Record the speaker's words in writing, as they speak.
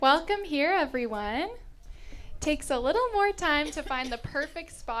Welcome here, everyone. Takes a little more time to find the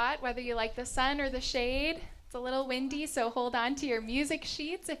perfect spot, whether you like the sun or the shade. It's a little windy, so hold on to your music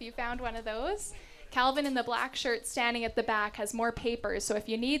sheets if you found one of those. Calvin in the black shirt standing at the back has more papers, so if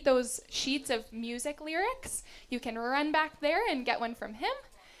you need those sheets of music lyrics, you can run back there and get one from him.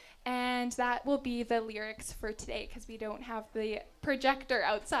 And that will be the lyrics for today, because we don't have the projector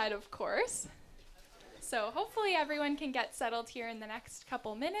outside, of course. So hopefully everyone can get settled here in the next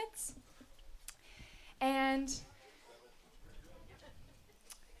couple minutes. And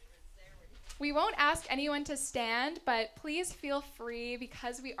we won't ask anyone to stand, but please feel free,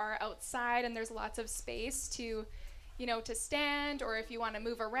 because we are outside and there's lots of space to stand, or if you want to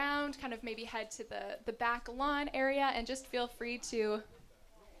move around, kind of maybe head to the back lawn area, and just feel free to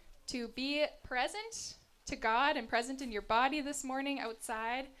be present to God and present in your body this morning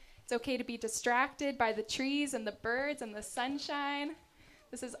outside. It's okay to be distracted by the trees and the birds and the sunshine.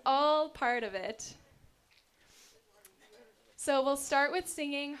 This is all part of it. So we'll start with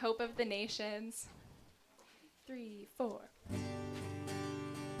singing Hope of the Nations. 3, 4.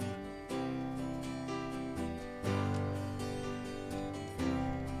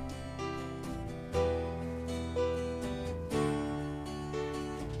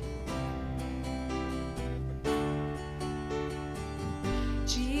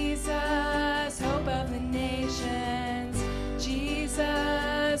 Jesus, hope of the nations,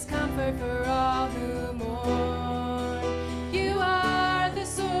 Jesus, comfort for all who mourn. You are the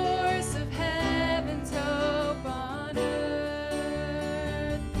source of heaven's hope on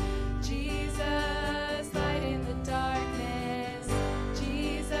earth. Jesus, light in the darkness,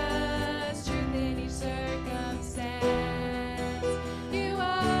 Jesus, truth in each circumstance. You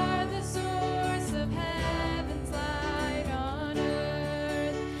are the source of heaven's light on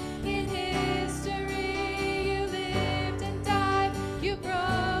earth. In history you lived and died, you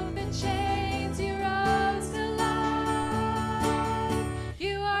broke the chains, you rose to life.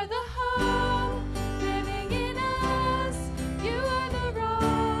 You are the hope living in us, you are the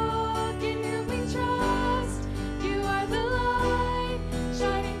rock in whom we trust. You are the light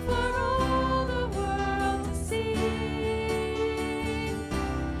shining for all the world to see.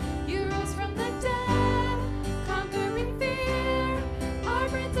 You rose from the dead, conquering fear, our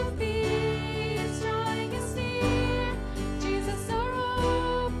Prince of Peace, drawing us near. Jesus, our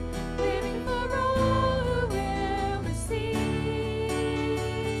hope, living for all who will receive.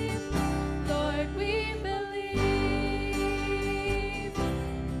 Lord, we believe.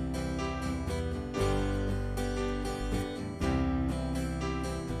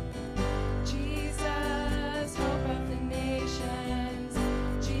 Jesus, hope of the nations,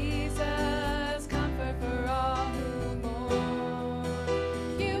 Jesus, comfort for all who mourn.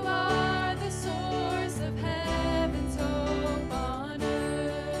 You are the source of heaven's hope on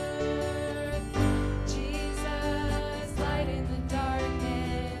earth. Jesus, light in the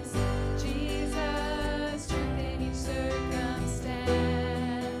darkness, Jesus, truth in each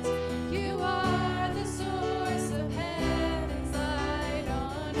circumstance. You are the source of heaven's light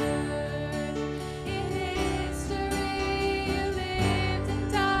on earth. In history you lived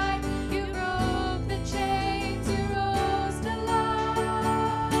and died, you broke the chains, you rose to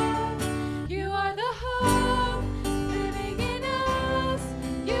life. You are the hope living in us,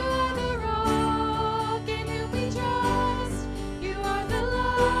 you are the rock in whom we trust. You are the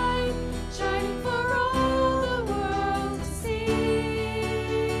light shining for all the world to see.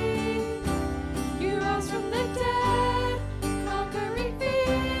 You rose from the dead, conquering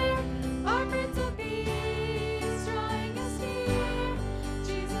fear, our Prince of Peace, drawing us near.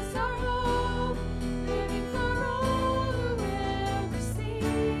 Jesus, our hope, living for all who will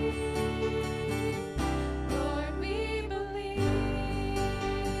receive. Lord, we believe.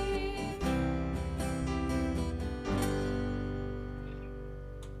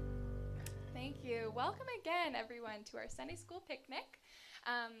 Thank you. Welcome again, everyone, to our Sunday School picnic.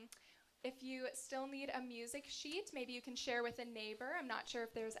 If you still need a music sheet, maybe you can share with a neighbor. I'm not sure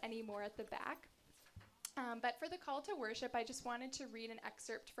if there's any more at the back. But for the call to worship, I just wanted to read an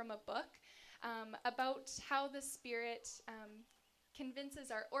excerpt from a book about how the Spirit convinces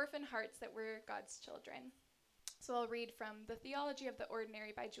our orphan hearts that we're God's children. So I'll read from The Theology of the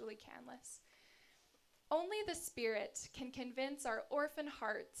Ordinary by Julie Canlis. Only the Spirit can convince our orphan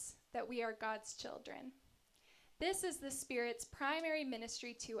hearts that we are God's children. This is the Spirit's primary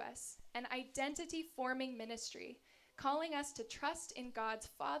ministry to us, an identity-forming ministry, calling us to trust in God's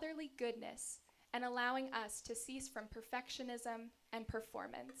fatherly goodness and allowing us to cease from perfectionism and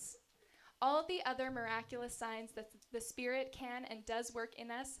performance. All the other miraculous signs that the Spirit can and does work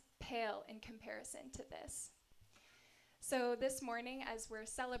in us pale in comparison to this. So this morning, as we're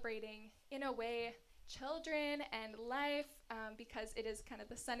celebrating, in a way, children and life, because it is kind of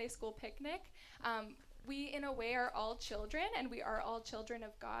the Sunday school picnic, we, in a way, are all children, and we are all children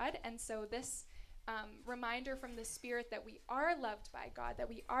of God. And so this reminder from the Spirit that we are loved by God, that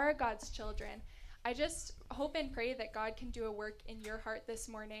we are God's children, I just hope and pray that God can do a work in your heart this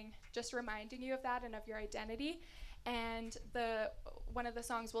morning, just reminding you of that and of your identity. And one of the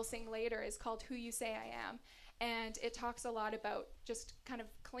songs we'll sing later is called Who You Say I Am. And it talks a lot about just kind of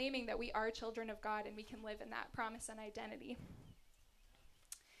claiming that we are children of God and we can live in that promise and identity.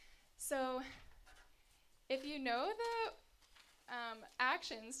 So if you know the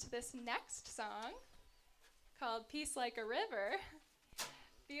actions to this next song called Peace Like a River,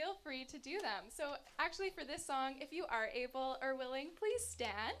 feel free to do them. So actually for this song, if you are able or willing, please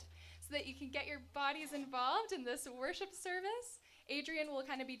stand so that you can get your bodies involved in this worship service. Adrienne will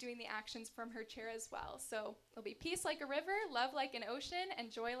kind of be doing the actions from her chair as well. So it'll be peace like a river, love like an ocean,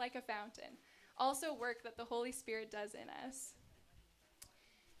 and joy like a fountain. Also work that the Holy Spirit does in us.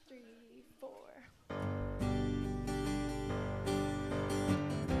 3, 4.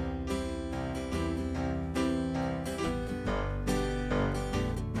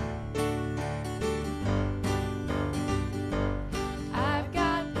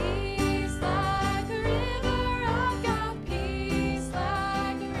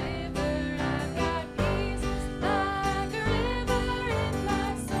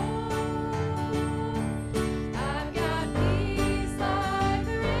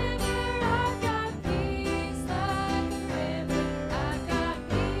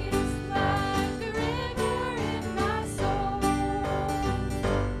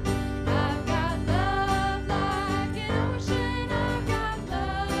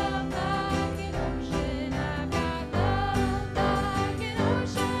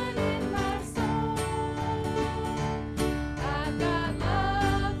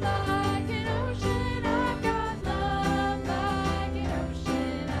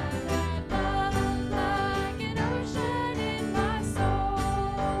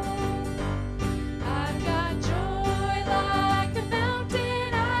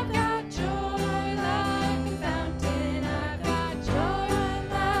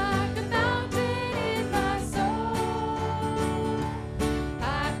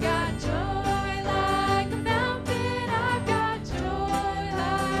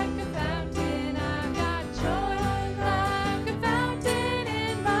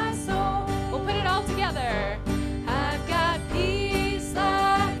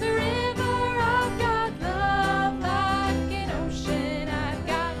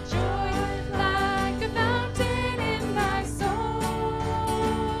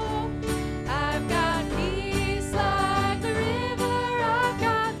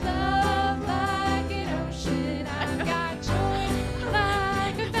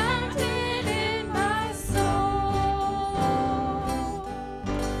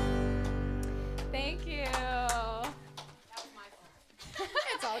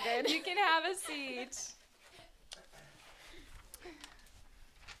 You can have a seat.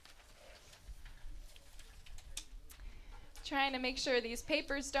 Trying to make sure these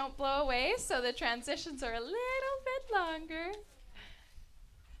papers don't blow away, so the transitions are a little bit longer.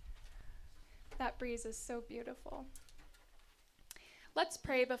 That breeze is so beautiful. Let's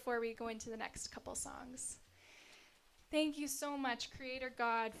pray before we go into the next couple songs. Thank you so much, Creator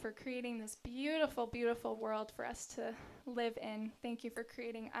God, for creating this beautiful, beautiful world for us to live in. Thank you for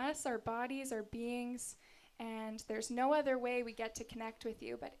creating us, our bodies, our beings, and there's no other way we get to connect with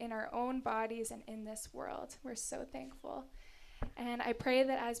you but in our own bodies and in this world. We're so thankful. And I pray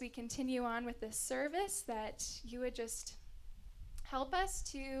that as we continue on with this service, that you would just help us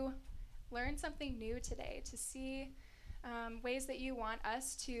to learn something new today, to see ways that you want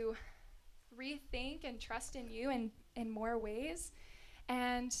us to rethink and trust in you in more ways,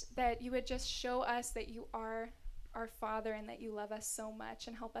 and that you would just show us that you are our Father and that you love us so much,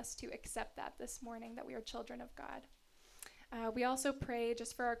 and help us to accept that this morning, that we are children of God. We also pray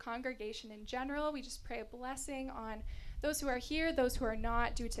just for our congregation in general. We just pray a blessing on those who are here, those who are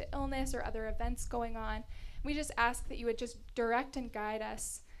not due to illness or other events going on. We just ask that you would just direct and guide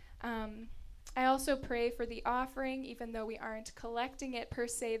us. I also pray for the offering, even though we aren't collecting it per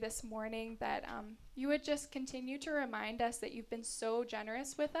se this morning, that you would just continue to remind us that you've been so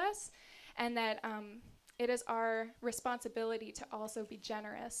generous with us, and that it is our responsibility to also be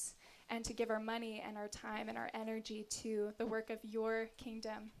generous and to give our money and our time and our energy to the work of your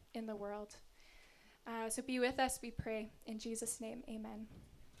kingdom in the world. So be with us, we pray. In Jesus' name, amen.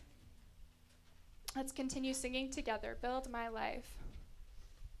 Let's continue singing together, Build My Life.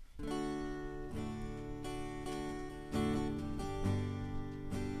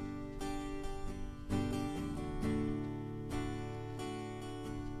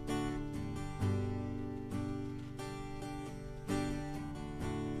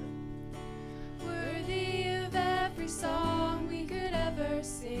 ever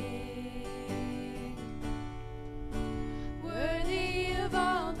sing. Worthy of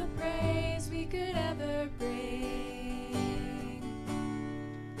all the praise we could ever bring.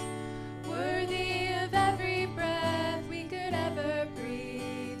 Worthy of every breath we could ever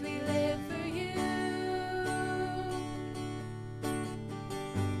breathe. We live for you.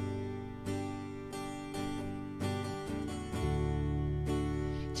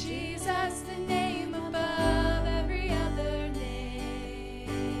 Jesus, the name above every other name.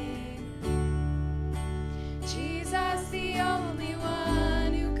 Jesus, the only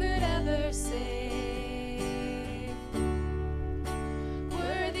one who could ever save.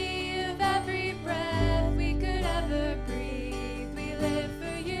 Worthy of every breath we could ever breathe. We live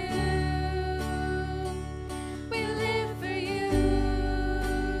for you. We live for you.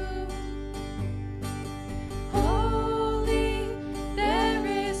 Holy, there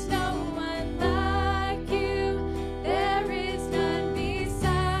is no one like you. There is none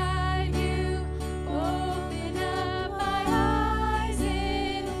beside you. Open up my eyes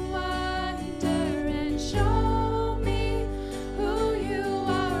in wonder and show me who you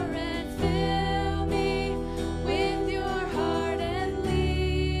are and fill me with your heart and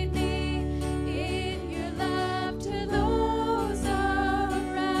lead me in your love to those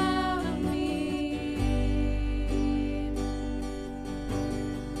around me.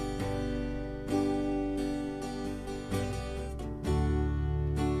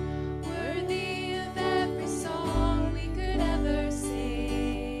 Worthy of every song we could ever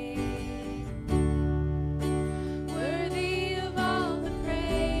sing. Worthy of all the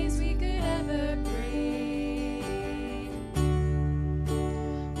praise we could ever bring.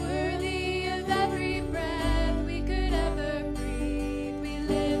 Worthy of every breath we could ever breathe. We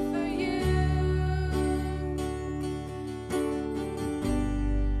live for you.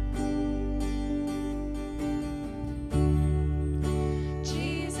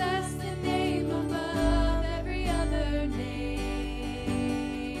 Jesus, the name above every other name.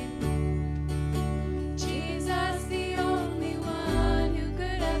 Jesus, the only one who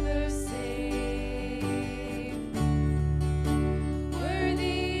could ever save.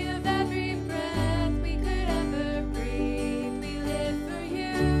 Worthy of every breath we could ever breathe. We live for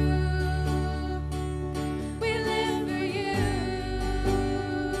you. We live for you.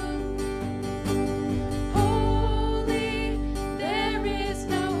 Holy, there is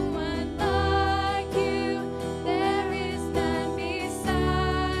no one like you. There is none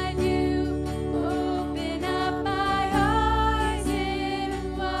beside you. Open up my eyes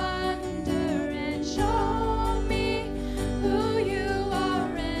in wonder and show me who you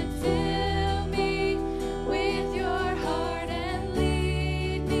are and fill me with your heart and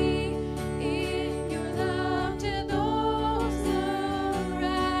lead me in your love to those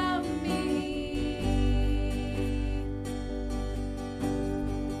around me.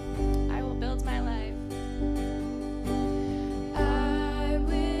 I will build my life. I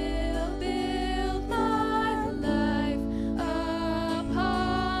will build my life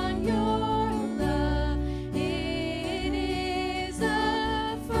upon your love. It is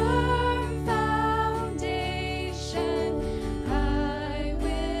a firm foundation. I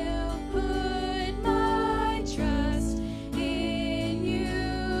will put my trust in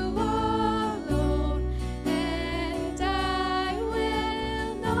you alone, and I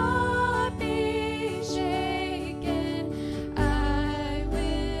will not be shaken. I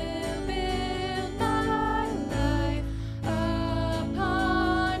will build my life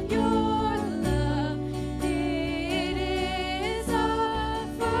upon your love. It is a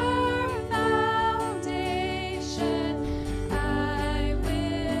firm foundation. I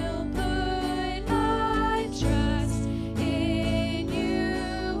will put my trust in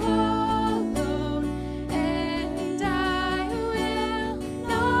you alone, and I will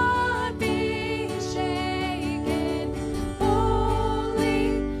not be shaken.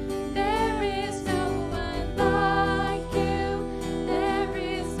 Holy, there is no one like you. There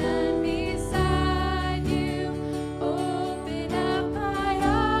is none beside you. Open up my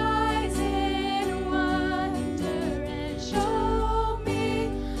eyes in wonder and show me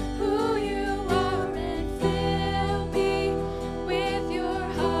who you are and fill me with your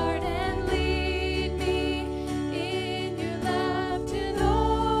heart and lead me in your love to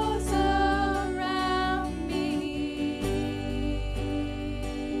those around me.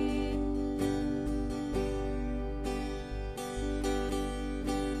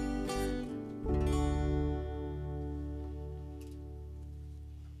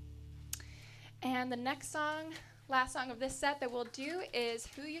 And the next song, last song of this set that we'll do is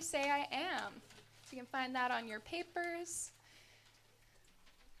Who You Say I Am. So you can find that on your papers.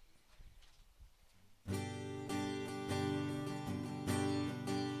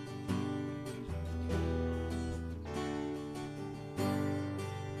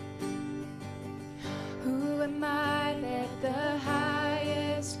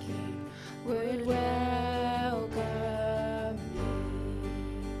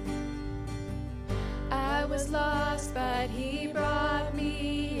 was lost, but he brought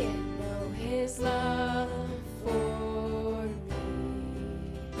me in. Oh, his love for me.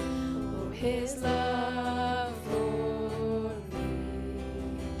 Oh, his love for me.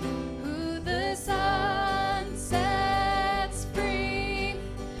 Who the sun sets free,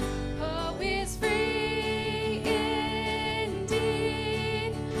 oh, is free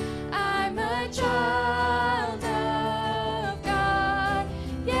indeed. I'm a child of God.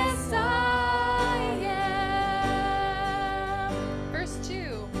 Yes, I am. Verse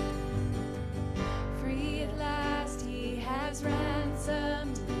 2. Free at last, he has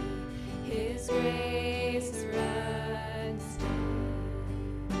ransomed me. His grace runs deep.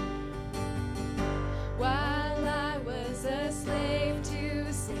 While I was a slave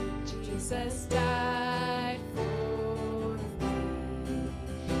to sin, Jesus died for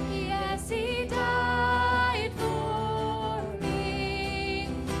me. Yes, he died for me.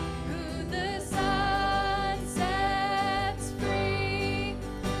 Who the sun sets free,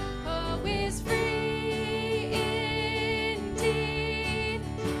 oh, is free indeed.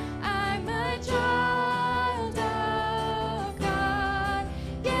 I'm a child of God.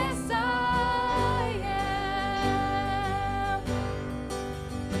 Yes, I am.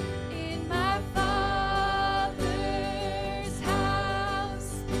 In my Father's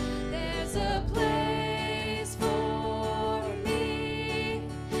house, there's a place for me.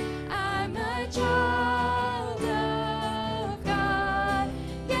 I'm a child of God.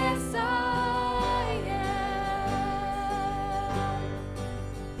 Yes, I am.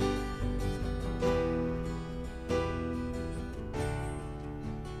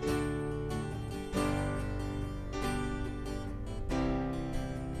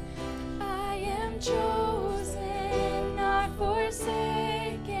 I am chosen, not forsaken.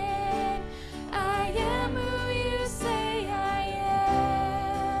 I am who you say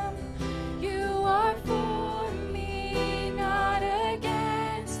I am. You are for me, not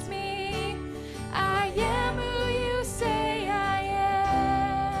against me. I am who you say I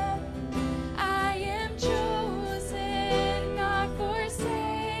am. I am chosen, not forsaken.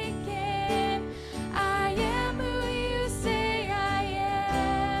 I am who you say I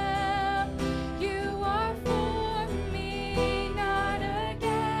am. You are for me, not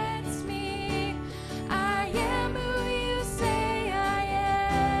against me. I am who you say I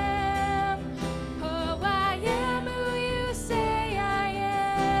am. Oh, I am who you say I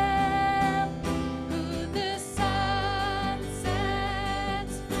am. Who the sun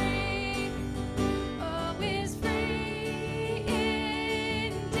sets free, oh, is free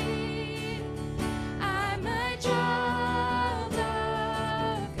indeed. I'm a child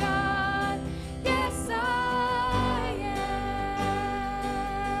of God. Yes, I am.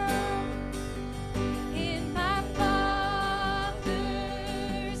 In my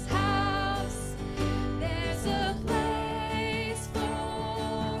Father's house, there's a place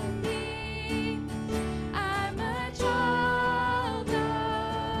for me. I'm a child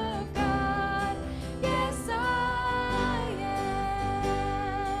of God. Yes, I am.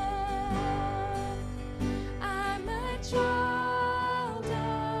 I'm a child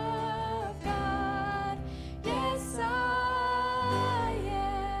of God. Yes, I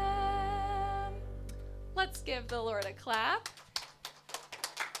am. Let's give the Lord a clap.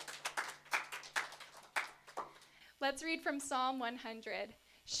 Let's read from Psalm 100.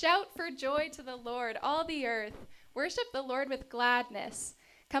 Shout for joy to the Lord, all the earth. Worship the Lord with gladness.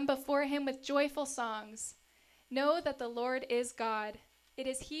 Come before him with joyful songs. Know that the Lord is God. It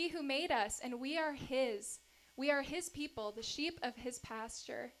is he who made us, and we are his. We are his people, the sheep of his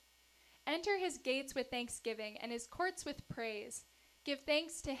pasture. Enter his gates with thanksgiving and his courts with praise. Give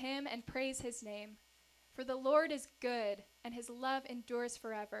thanks to him and praise his name. For the Lord is good, and his love endures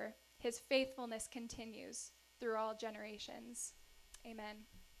forever. His faithfulness continues through all generations. Amen.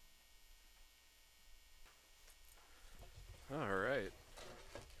 All right.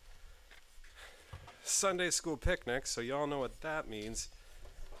 Sunday school picnic, so y'all know what that means.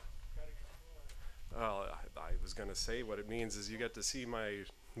 Well, I was going to say what it means is you get to see my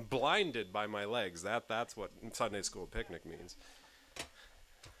blinded by my legs. That's what Sunday school picnic means.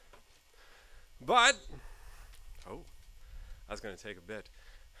 But, that's going to take a bit.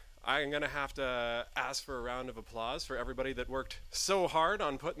 I'm going to have to ask for a round of applause for everybody that worked so hard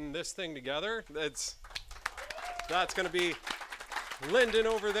on putting this thing together. That's going to be Lyndon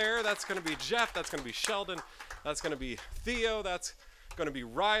over there. That's going to be Jeff. That's going to be Sheldon. That's going to be Theo. That's going to be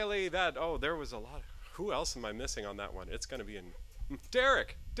Riley. There was a lot. Who else am I missing on that one? It's going to be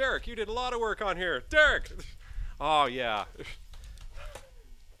Derek. Derek, you did a lot of work on here. Derek. Oh, yeah.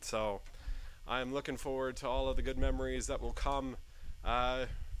 So I'm looking forward to all of the good memories that will come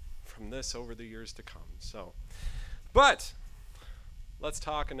from this over the years to come. But let's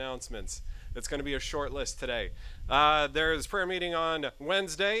talk announcements. It's going to be a short list today. There's prayer meeting on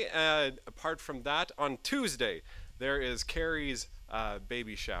Wednesday. Apart from that, on Tuesday, there is Carrie's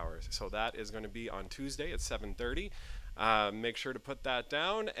baby showers. So that is going to be on Tuesday at 7:30. Make sure to put that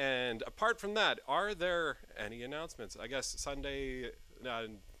down. And apart from that, are there any announcements? I guess Sunday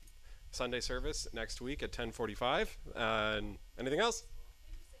service next week at 10:45. Anything else?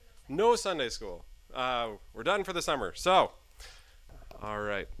 No Sunday school. We're done for the summer. So, all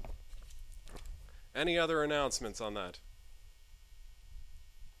right. Any other announcements on that?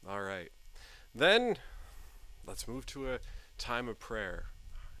 All right. Then, let's move to a time of prayer.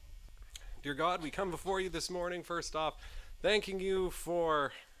 Dear God, we come before you this morning, first off, thanking you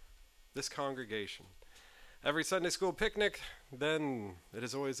for this congregation. Every Sunday school picnic, then it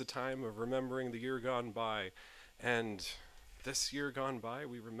is always a time of remembering the year gone by. And this year gone by,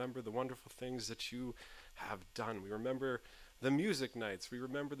 we remember the wonderful things that you have done. We remember the music nights. We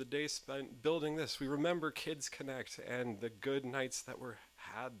remember the days spent building this. We remember Kids Connect and the good nights that were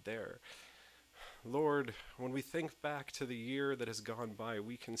had there. Lord, when we think back to the year that has gone by,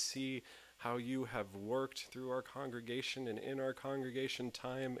 we can see how you have worked through our congregation and in our congregation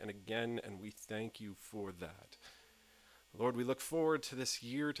time and again, and we thank you for that. Lord, we look forward to this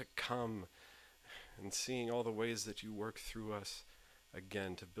year to come and seeing all the ways that you work through us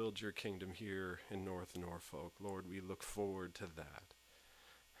again to build your kingdom here in North Norfolk. Lord, we look forward to that.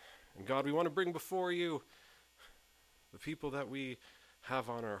 And God, we want to bring before you the people that we have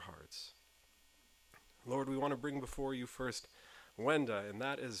on our hearts. Lord, we want to bring before you first Wenda, and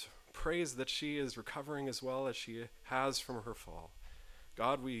that is praise that she is recovering as well as she has from her fall.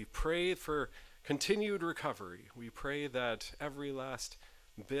 God, we pray for continued recovery. We pray that every last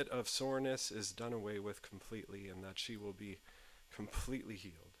bit of soreness is done away with completely and that she will be completely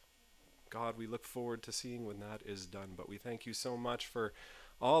healed. God, we look forward to seeing when that is done, but we thank you so much for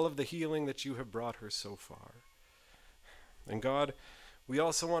all of the healing that you have brought her so far. And God, we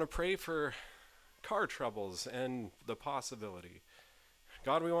also want to pray for car troubles and the possibility.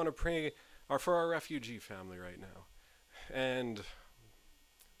 God, we want to pray for our refugee family right now. And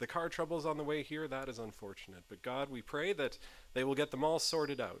the car troubles on the way here, that is unfortunate. But God, we pray that they will get them all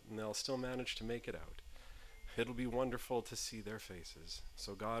sorted out and they'll still manage to make it out. It'll be wonderful to see their faces.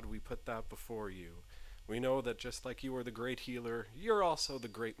 So God, we put that before you. We know that just like you are the great healer, you're also the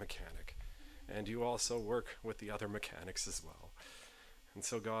great mechanic. And you also work with the other mechanics as well. And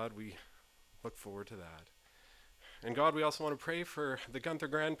so God, we look forward to that. And God, we also want to pray for the Gunther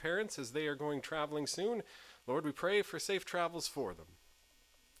grandparents as they are going traveling soon. Lord, we pray for safe travels for them.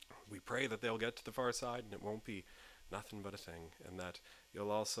 We pray that they'll get to the far side and it won't be nothing but a thing. And that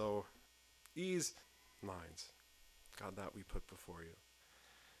you'll also ease minds. God, that we put before you.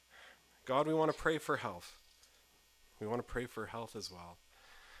 God, we want to pray for health. We want to pray for health as well.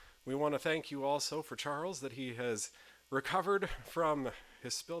 We want to thank you also for Charles, that he has recovered from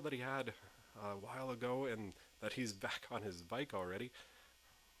his spill that he had a while ago and that he's back on his bike already.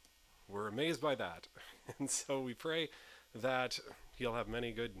 We're amazed by that. And so we pray that he'll have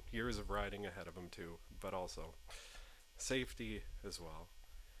many good years of riding ahead of him too, but also safety as well.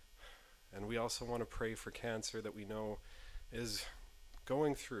 And we also want to pray for cancer that we know is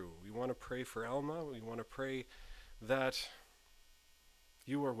going through. We want to pray for Alma. We want to pray that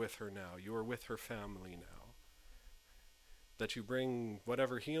you are with her now. You are with her family now. That you bring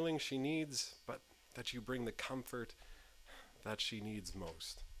whatever healing she needs, but that you bring the comfort that she needs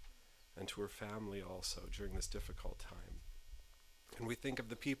most. And to her family also during this difficult time. And we think of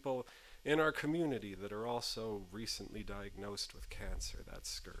the people in our community that are also recently diagnosed with cancer, that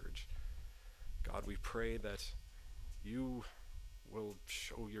scourge. God, we pray that you will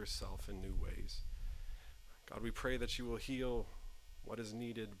show yourself in new ways. God, we pray that you will heal what is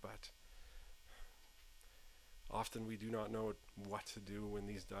needed, but often we do not know what to do when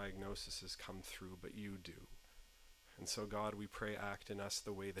these diagnoses come through, but you do. And so, God, we pray, act in us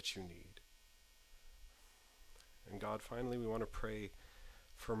the way that you need. And God, finally, we want to pray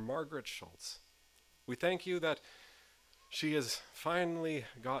for Margaret Schultz. We thank you that she has finally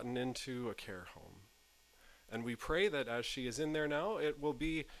gotten into a care home. And we pray that as she is in there now, it will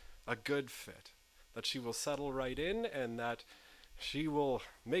be a good fit, that she will settle right in and that she will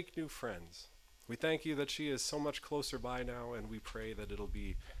make new friends. We thank you that she is so much closer by now, and we pray that it'll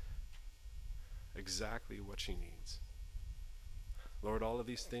be exactly what she needs. Lord, all of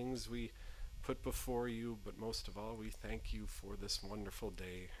these things we put before you, but most of all, we thank you for this wonderful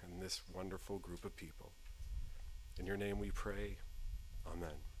day and this wonderful group of people. In your name we pray.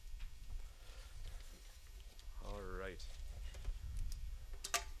 Amen. All right.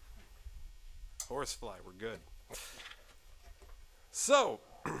 Horsefly, we're good. So,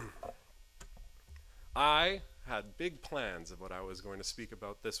 I had big plans of what I was going to speak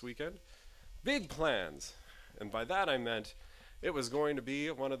about this weekend. Big plans. And by that I meant it was going to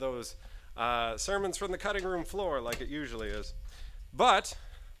be one of those sermons from the cutting room floor like it usually is. But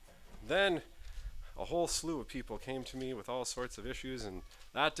then a whole slew of people came to me with all sorts of issues, and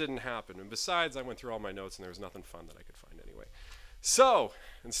that didn't happen. And besides, I went through all my notes, and there was nothing fun that I could find anyway. So,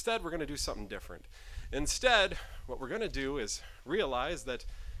 instead, we're going to do something different. Instead, what we're going to do is realize that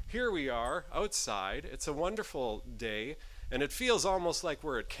here we are outside. It's a wonderful day, and it feels almost like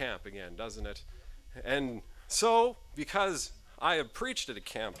we're at camp again, doesn't it? And so, because I have preached at a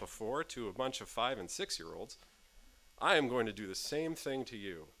camp before to a bunch of 5- and 6-year-olds, I am going to do the same thing to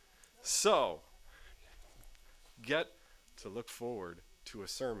you. So, get to look forward to a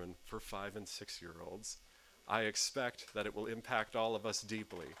sermon for 5- and 6-year-olds. I expect that it will impact all of us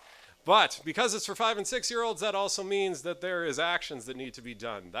deeply. But because it's for 5- and 6-year-olds, that also means that there is actions that need to be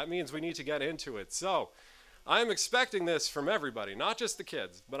done. That means we need to get into it. So, I'm expecting this from everybody, not just the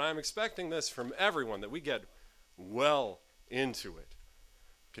kids, but I'm expecting this from everyone, that we get well into it.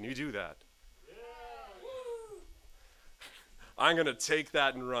 Can you do that? I'm going to take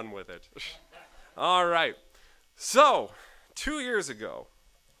that and run with it. All right. So, 2 years ago,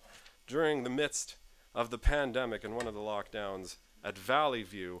 during the midst of the pandemic and one of the lockdowns at Valley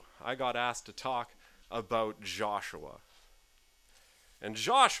View, I got asked to talk about Joshua. And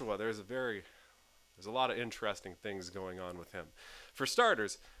Joshua, there's a lot of interesting things going on with him. For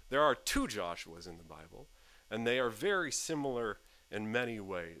starters, there are 2 Joshuas in the Bible, and they are very similar in many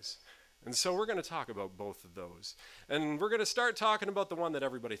ways. And so we're going to talk about both of those. And we're going to start talking about the one that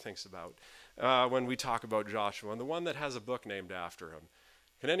everybody thinks about when we talk about Joshua, and the one that has a book named after him.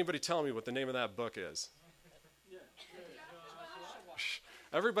 Can anybody tell me what the name of that book is?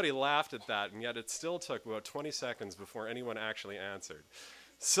 Everybody laughed at that, and yet it still took about 20 seconds before anyone actually answered.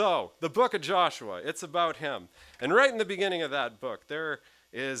 So, the book of Joshua, it's about him. And right in the beginning of that book, there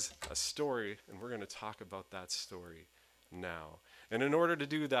is a story, and we're going to talk about that story now. And in order to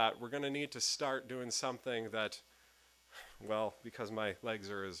do that, we're going to need to start doing something that, well, because my legs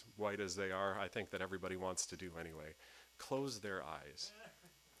are as white as they are, I think that everybody wants to do anyway. Close their eyes.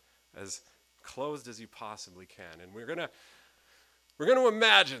 As closed as you possibly can. And we're going to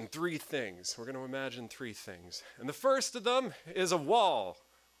imagine 3 things. We're going to imagine 3 things. And the first of them is a wall.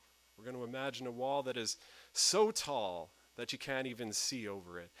 We're going to imagine a wall that is so tall that you can't even see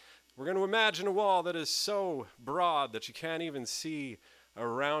over it. We're going to imagine a wall that is so broad that you can't even see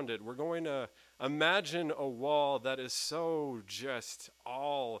around it. We're going to imagine a wall that is so just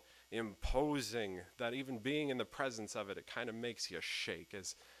all imposing that even being in the presence of it, it kind of makes you shake,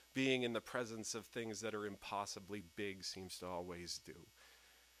 as being in the presence of things that are impossibly big seems to always do.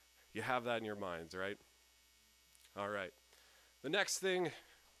 You have that in your minds, right? All right. The next thing,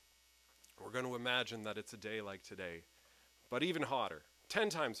 we're going to imagine that it's a day like today, but even hotter, 10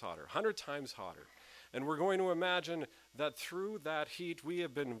 times hotter, 100 times hotter. And we're going to imagine that through that heat, we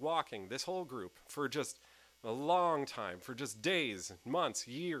have been walking, this whole group, for just a long time, for just days, months,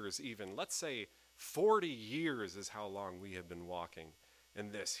 years even. Let's say 40 years is how long we have been walking in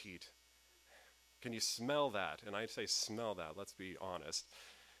this heat. Can you smell that? And I say smell that, let's be honest.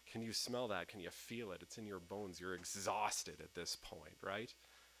 Can you smell that? Can you feel it? It's in your bones. You're exhausted at this point, right?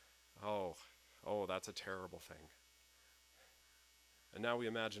 Oh, that's a terrible thing. And now we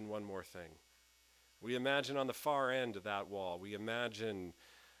imagine one more thing. We imagine on the far end of that wall, we imagine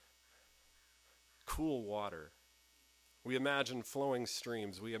cool water. We imagine flowing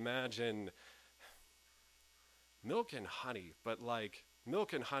streams. We imagine milk and honey, but like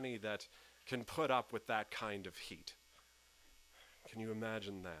milk and honey that can put up with that kind of heat. Can you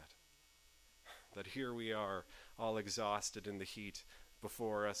imagine that? That here we are, all exhausted in the heat.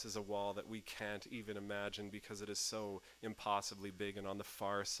 Before us is a wall that we can't even imagine because it is so impossibly big, and on the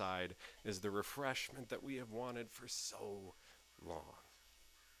far side is the refreshment that we have wanted for so long.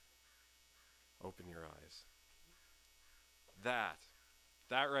 Open your eyes. That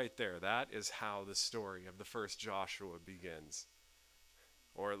right there, that is how the story of the first Joshua begins.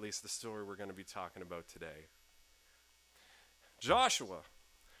 Or at least the story we're going to be talking about today. Joshua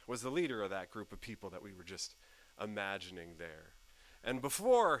was the leader of that group of people that we were just imagining there. And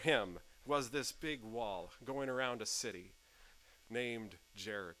before him was this big wall going around a city named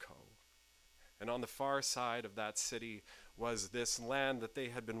Jericho. And on the far side of that city was this land that they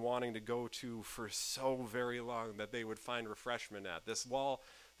had been wanting to go to for so very long that they would find refreshment at. This wall,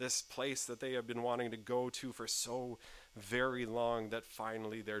 this place that they had been wanting to go to for so very long that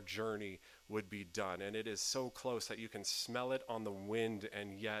finally their journey would be done. And it is so close that you can smell it on the wind,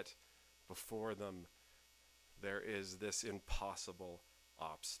 and yet before them, there is this impossible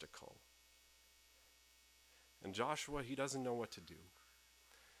obstacle. And Joshua, he doesn't know what to do.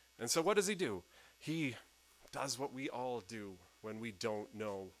 And so what does he do? He does what we all do when we don't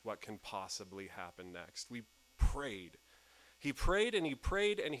know what can possibly happen next. We prayed. He prayed and he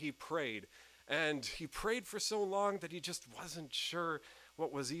prayed and he prayed. And he prayed for so long that he just wasn't sure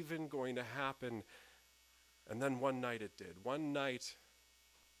what was even going to happen. And then one night it did. One night,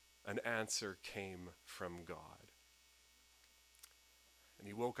 an answer came from God. And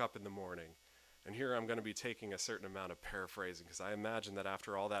he woke up in the morning. And here I'm going to be taking a certain amount of paraphrasing, because I imagine that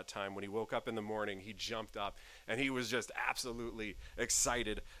after all that time, when he woke up in the morning, he jumped up and he was just absolutely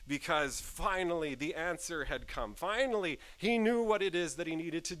excited, because finally the answer had come. Finally, he knew what it is that he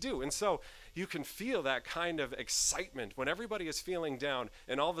needed to do. And so you can feel that kind of excitement when everybody is feeling down,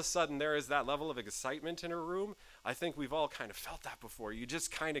 and all of a sudden there is that level of excitement in a room. I think we've all kind of felt that before. You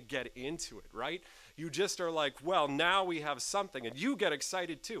just kind of get into it, right? You just are like, well, now we have something, and you get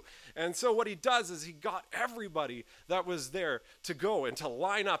excited too. And so what he does is he got everybody that was there to go and to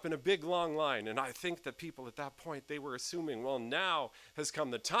line up in a big long line. And I think that people at that point, they were assuming, well, now has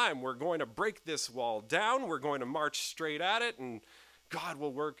come the time. We're going to break this wall down. We're going to march straight at it, and God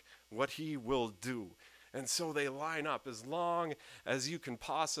will work what he will do. And so they line up as long as you can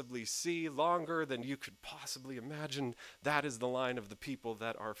possibly see, longer than you could possibly imagine. That is the line of the people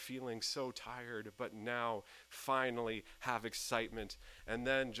that are feeling so tired, but now finally have excitement. And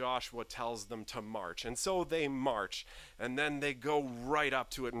then Joshua tells them to march. And so they march, and then they go right up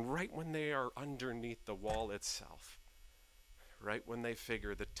to it. And right when they are underneath the wall itself, right when they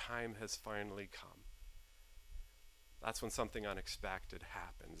figure the time has finally come, that's when something unexpected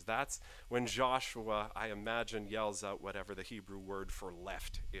happens. That's when Joshua, I imagine, yells out whatever the Hebrew word for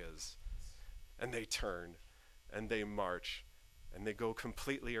left is. And they turn, and they march, and they go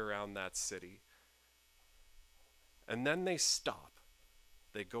completely around that city. And then they stop.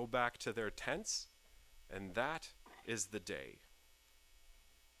 They go back to their tents, and that is the day.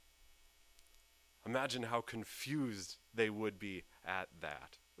 Imagine how confused they would be at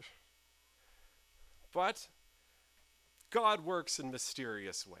that. But God works in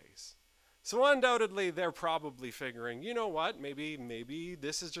mysterious ways. So undoubtedly, they're probably figuring, you know what, maybe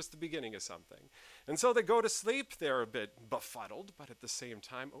this is just the beginning of something. And so they go to sleep. They're a bit befuddled, but at the same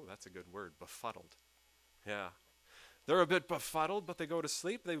time, oh, that's a good word, befuddled. Yeah. They're a bit befuddled, but they go to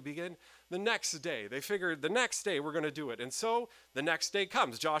sleep. They begin the next day. They figure the next day we're going to do it. And so the next day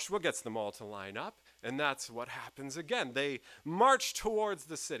comes. Joshua gets them all to line up, and that's what happens again. They march towards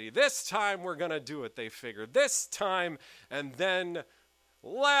the city. This time we're going to do it, they figure. This time, and then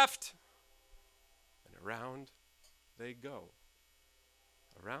left, and around they go.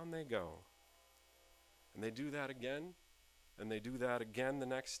 Around they go. And they do that again, and they do that again the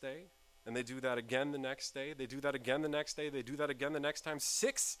next day. And they do that again the next day. They do that again the next day. They do that again the next time.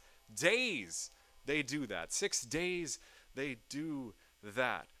 6 days they do that. 6 days they do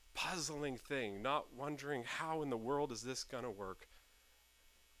that. Puzzling thing, not wondering how in the world is this going to work.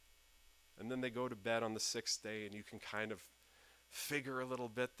 And then they go to bed on the 6th day, and you can kind of figure a little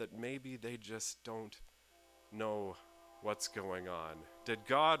bit that maybe they just don't know what's going on. Did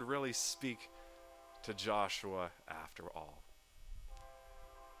God really speak to Joshua after all?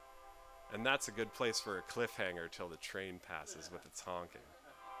 And that's a good place for a cliffhanger till the train passes with its honking.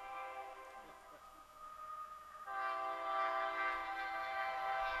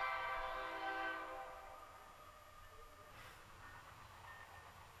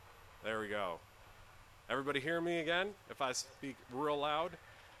 There we go. Everybody hear me again? If I speak real loud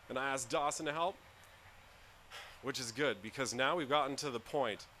and I ask Dawson to help? Which is good, because now we've gotten to the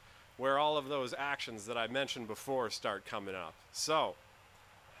point where all of those actions that I mentioned before start coming up. So,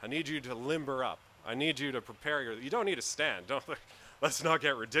 I need you to limber up. I need you to prepare you don't need to stand. Let's not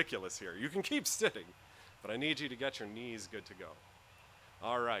get ridiculous here. You can keep sitting, but I need you to get your knees good to go.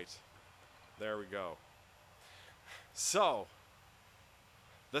 All right. There we go. So,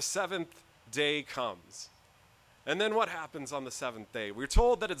 the 7th day comes. And then what happens on the 7th day? We're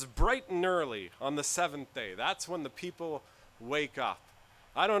told that it's bright and early on the 7th day. That's when the people wake up.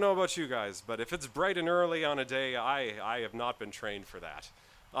 I don't know about you guys, but if it's bright and early on a day, I have not been trained for that.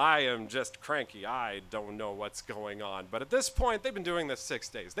 I am just cranky. I don't know what's going on. But at this point, they've been doing this 6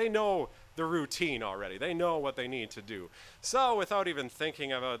 days. They know the routine already. They know what they need to do. So without even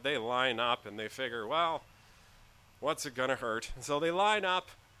thinking about it, they line up and they figure, well, what's it going to hurt? And so they line up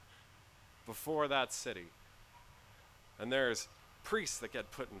before that city. And there's priests that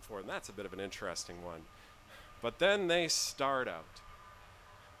get put in for it. And that's a bit of an interesting one. But then they start out.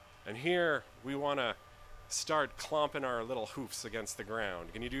 And here we want to start clomping our little hoofs against the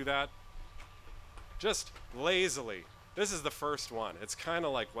ground. Can you do that? just lazily. This is the first one. It's kind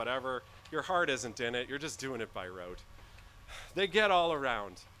of like whatever. Your heart isn't in it. You're just doing it by rote. They get all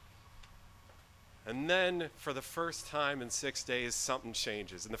around. And then, for the first time in 6 days, something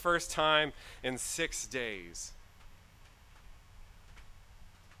changes. And the first time in 6 days,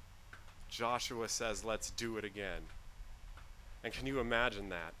 Joshua says, let's do it again. And can you imagine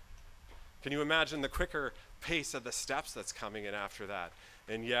that? Can you imagine the quicker pace of the steps that's coming in after that?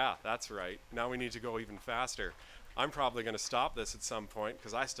 And yeah, that's right. Now we need to go even faster. I'm probably going to stop this at some point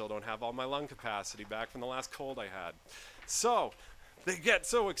because I still don't have all my lung capacity back from the last cold I had. So they get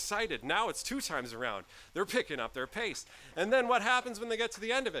so excited. Now it's 2 times around. They're picking up their pace. And then what happens when they get to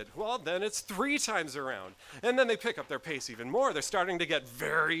the end of it? Well, then it's 3 times around. And then they pick up their pace even more. They're starting to get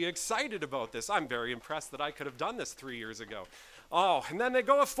very excited about this. I'm very impressed that I could have done this 3 years ago. Oh, and then they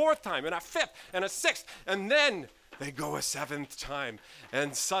go a 4th time, and a 5th, and a 6th, and then they go a 7th time,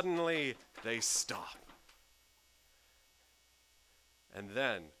 and suddenly they stop. And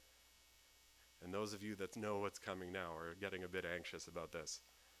then, and those of you that know what's coming now are getting a bit anxious about this.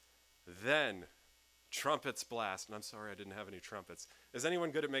 Then, trumpets blast. And I'm sorry I didn't have any trumpets. Is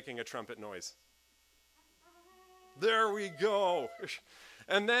anyone good at making a trumpet noise? There we go.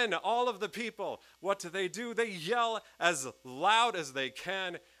 And then all of the people, what do? They yell as loud as they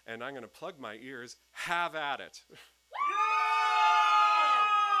can. And I'm going to plug my ears. Have at it.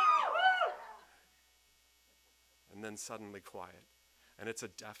 And then suddenly quiet. And it's a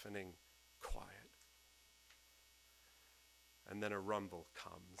deafening quiet. And then a rumble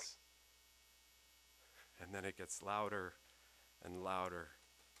comes. And then it gets louder and louder.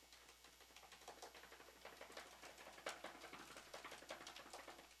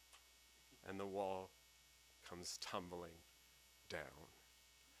 And the wall comes tumbling down.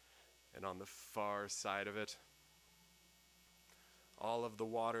 And on the far side of it, all of the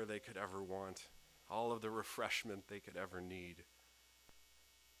water they could ever want, all of the refreshment they could ever need,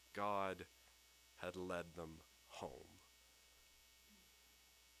 God had led them home.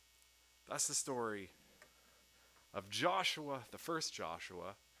 That's the story of Joshua, the first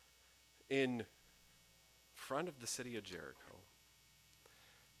Joshua, in front of the city of Jericho.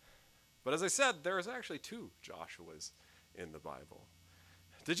 But as I said, there is actually 2 Joshuas in the Bible.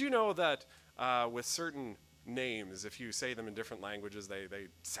 Did you know that with certain names, if you say them in different languages, they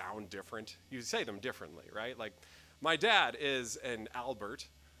sound different? You say them differently, right? Like, my dad is an Albert,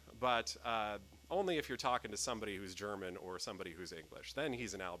 but only if you're talking to somebody who's German or somebody who's English. Then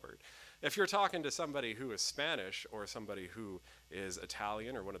he's an Albert. If you're talking to somebody who is Spanish or somebody who is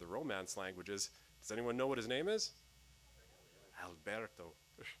Italian or one of the Romance languages, does anyone know what his name is? Alberto.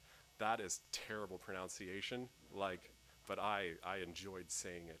 That is terrible pronunciation, but I enjoyed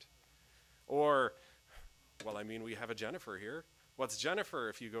saying it. Or, well, I mean, we have a Jennifer here. What's Jennifer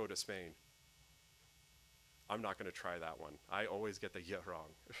if you go to Spain? I'm not going to try that one. I always get the y wrong.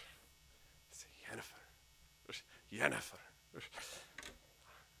 Say Jennifer. Jennifer.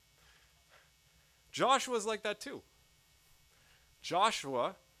 Joshua's like that too.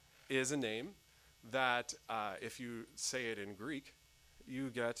 Joshua is a name that if you say it in Greek, you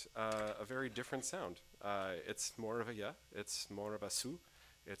get a very different sound. It's more of a yeah, it's more of a su,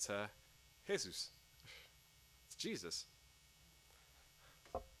 it's a Jesus. It's Jesus.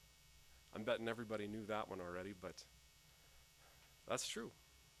 I'm betting everybody knew that one already, but that's true.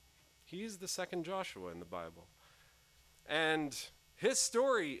 He's the second Joshua in the Bible. And his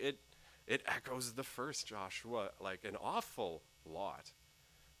story, it echoes the first Joshua like an awful lot.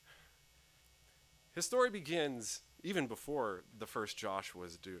 His story begins even before the first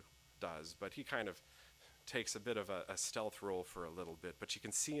Joshua's does, but he kind of takes a bit of a stealth role for a little bit, but you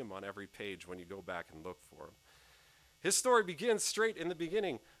can see him on every page when you go back and look for him. His story begins straight in the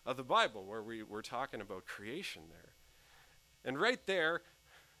beginning of the Bible, where we're talking about creation there. And right there,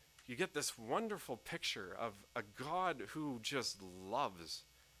 you get this wonderful picture of a God who just loves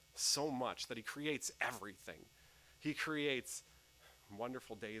so much that he creates everything. He creates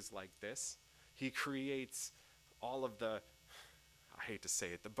wonderful days like this. He creates all of the, I hate to say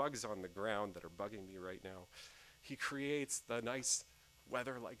it, the bugs on the ground that are bugging me right now. He creates the nice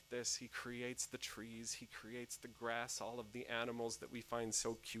weather like this. He creates the trees. He creates the grass, all of the animals that we find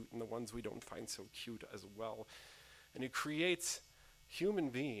so cute and the ones we don't find so cute as well. And he creates human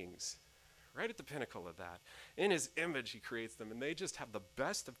beings right at the pinnacle of that. In his image, he creates them, and they just have the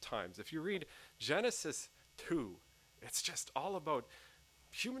best of times. If you read Genesis 2, it's just all about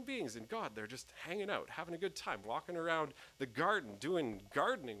human beings and God. They're just hanging out, having a good time, walking around the garden, doing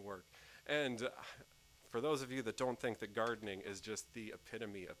gardening work. And for those of you that don't think that gardening is just the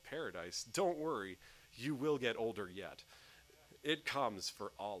epitome of paradise, don't worry, you will get older yet. It comes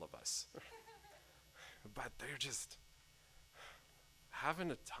for all of us. but they're just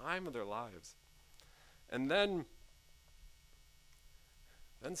having a time of their lives. And then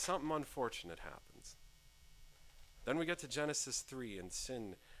something unfortunate happens. Then we get to Genesis 3, and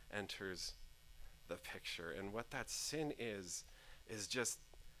sin enters the picture. And what that sin is just,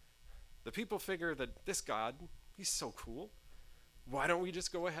 the people figure that this God, he's so cool. Why don't we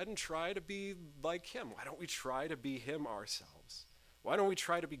just go ahead and try to be like him? Why don't we try to be him ourselves? Why don't we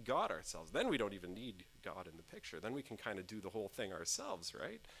try to be God ourselves? Then we don't even need God in the picture. Then we can kind of do the whole thing ourselves,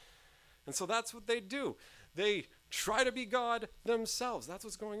 right? And so that's what they do. They try to be God themselves. That's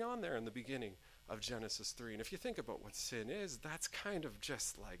what's going on there in the beginning of Genesis 3. And if you think about what sin is, that's kind of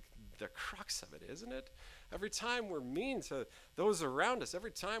just like the crux of it, isn't it? Every time we're mean to those around us,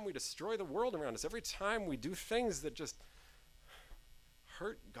 every time we destroy the world around us, every time we do things that just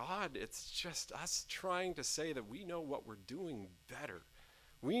hurt God, it's just us trying to say that we know what we're doing better.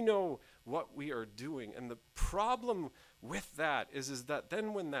 We know what we are doing. And the problem with that is that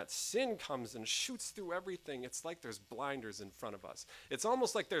then when that sin comes and shoots through everything, it's like there's blinders in front of us. It's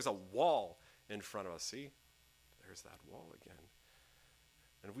almost like there's a wall in front of us. See? There's that wall again.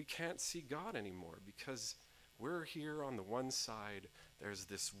 And we can't see God anymore because we're here on the one side. There's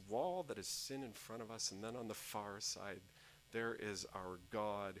this wall that is sin in front of us. And then on the far side, there is our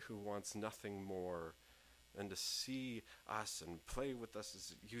God who wants nothing more than to see us and play with us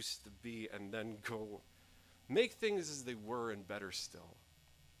as it used to be and then go make things as they were and better still.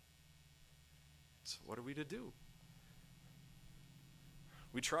 So what are we to do?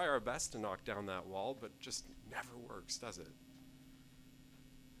 We try our best to knock down that wall, but it just never works, does it?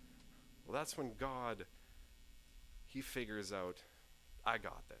 Well, that's when God, he figures out, I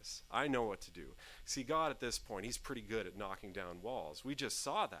got this. I know what to do. See, God at this point, he's pretty good at knocking down walls. We just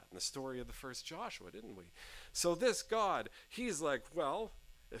saw that in the story of the first Joshua, didn't we? So this God, he's like, well,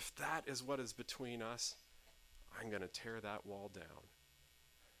 if that is what is between us, I'm going to tear that wall down.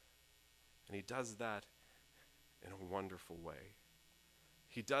 And he does that in a wonderful way.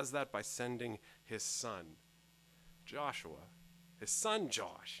 He does that by sending his son, Joshua, his son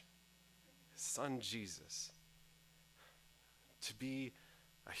Josh, his son Jesus, to be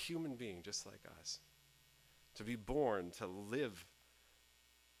a human being just like us, to be born, to live.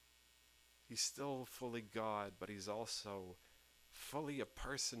 He's still fully God, but he's also fully a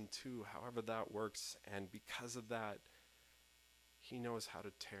person too, however that works. And because of that, he knows how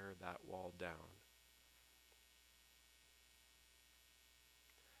to tear that wall down.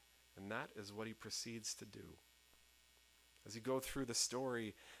 And that is what he proceeds to do. As you go through the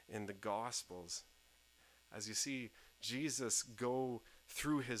story in the Gospels, as you see Jesus go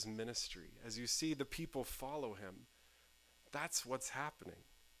through his ministry, as you see the people follow him, that's what's happening.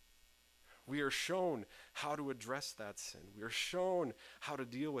 We are shown how to address that sin. We are shown how to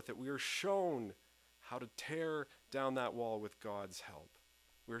deal with it. We are shown how to tear down that wall with God's help.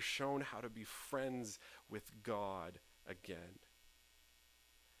 We are shown how to be friends with God again.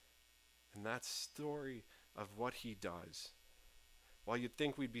 And that story of what he does, while you'd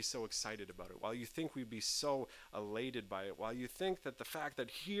think we'd be so excited about it, while you think we'd be so elated by it, while you think that the fact that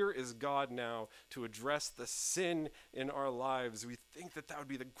here is God now to address the sin in our lives, we think that that would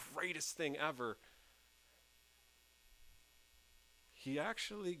be the greatest thing ever. He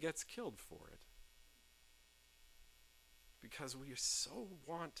actually gets killed for it. Because we so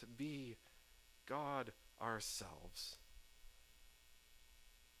want to be God ourselves.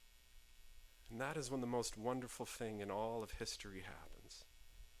 And that is when the most wonderful thing in all of history happens.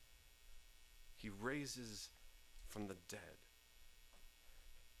 He raises from the dead,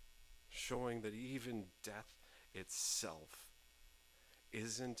 showing that even death itself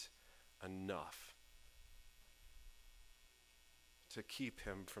isn't enough to keep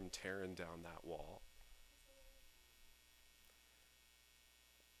him from tearing down that wall.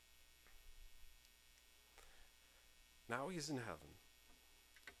 Now he's in heaven,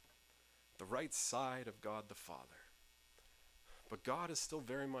 the right side of God the Father. But God is still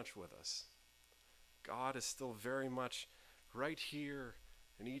very much with us. God is still very much right here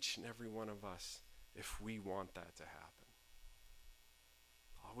in each and every one of us if we want that to happen.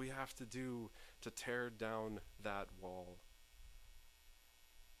 All we have to do to tear down that wall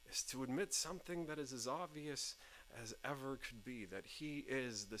is to admit something that is as obvious as ever could be, that he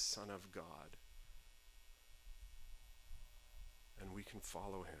is the Son of God. And we can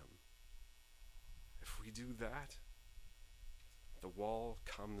follow him. If we do that, the wall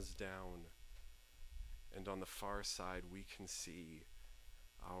comes down, and on the far side we can see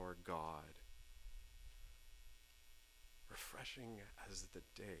our God, refreshing as the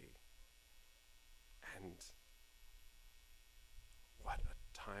day. And what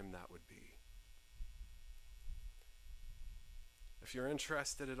a time that would be. if you're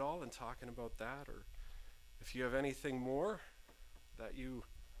interested at all in talking about that, or if you have anything more that you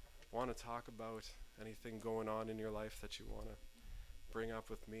want to talk about, anything going on in your life that you want to bring up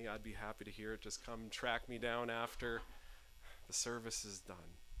with me, I'd be happy to hear it. Just come track me down after the service is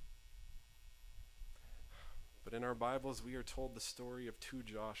done. But in our Bibles, we are told the story of two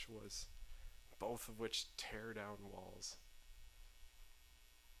Joshuas, both of which tear down walls.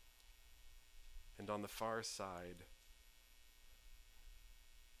 And on the far side,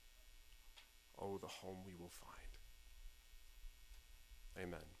 oh, the home we will find.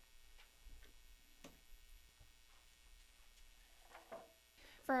 Amen.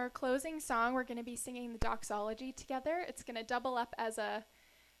 For our closing song, we're going to be singing the doxology together. It's going to double up as a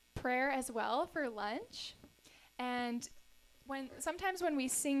prayer as well for lunch. And sometimes when we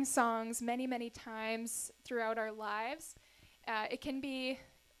sing songs many times throughout our lives, it can be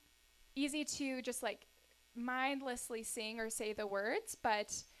easy to just like mindlessly sing or say the words,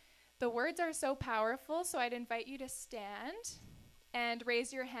 but the words are so powerful, so I'd invite you to stand and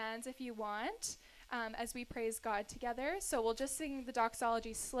raise your hands if you want as we praise God together. So we'll just sing the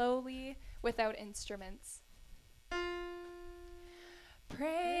doxology slowly without instruments.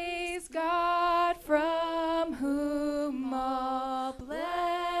 Praise God from whom all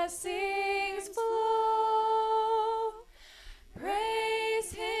blessings flow.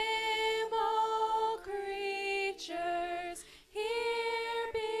 Praise Him, all creatures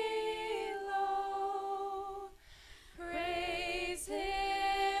here below. Praise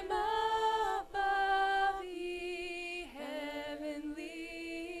Him above, ye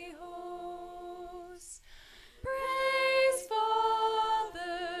heavenly hosts. Praise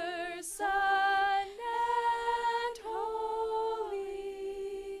Father, Son, and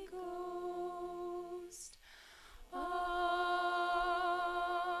Holy Ghost. Amen.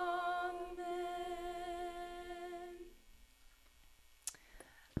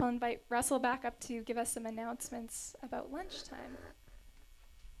 I'll invite Russell back up to give us some announcements about lunchtime.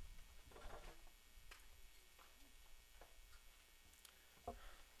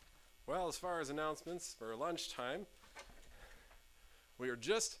 Well, as far as announcements for lunchtime, we are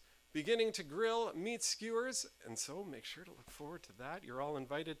just beginning to grill meat skewers, and so make sure to look forward to that. You're all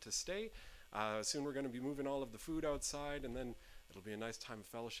invited to stay. Soon we're going to be moving all of the food outside, and then it'll be a nice time of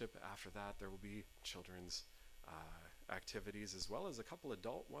fellowship. After that, there will be children's activities as well as a couple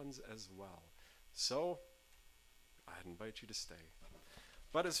adult ones as well. So I'd invite you to stay.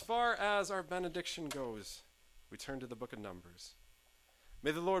 But as far as our benediction goes, we turn to the book of Numbers.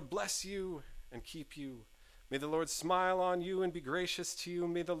 May the Lord bless you and keep you. May the Lord smile on you and be gracious to you.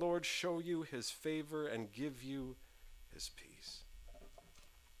 May the Lord show you his favor and give you his peace.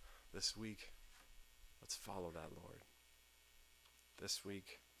 This week, let's follow that Lord. This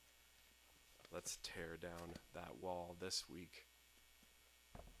week, let's tear down that wall. This week,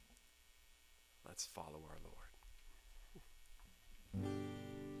 let's follow our Lord.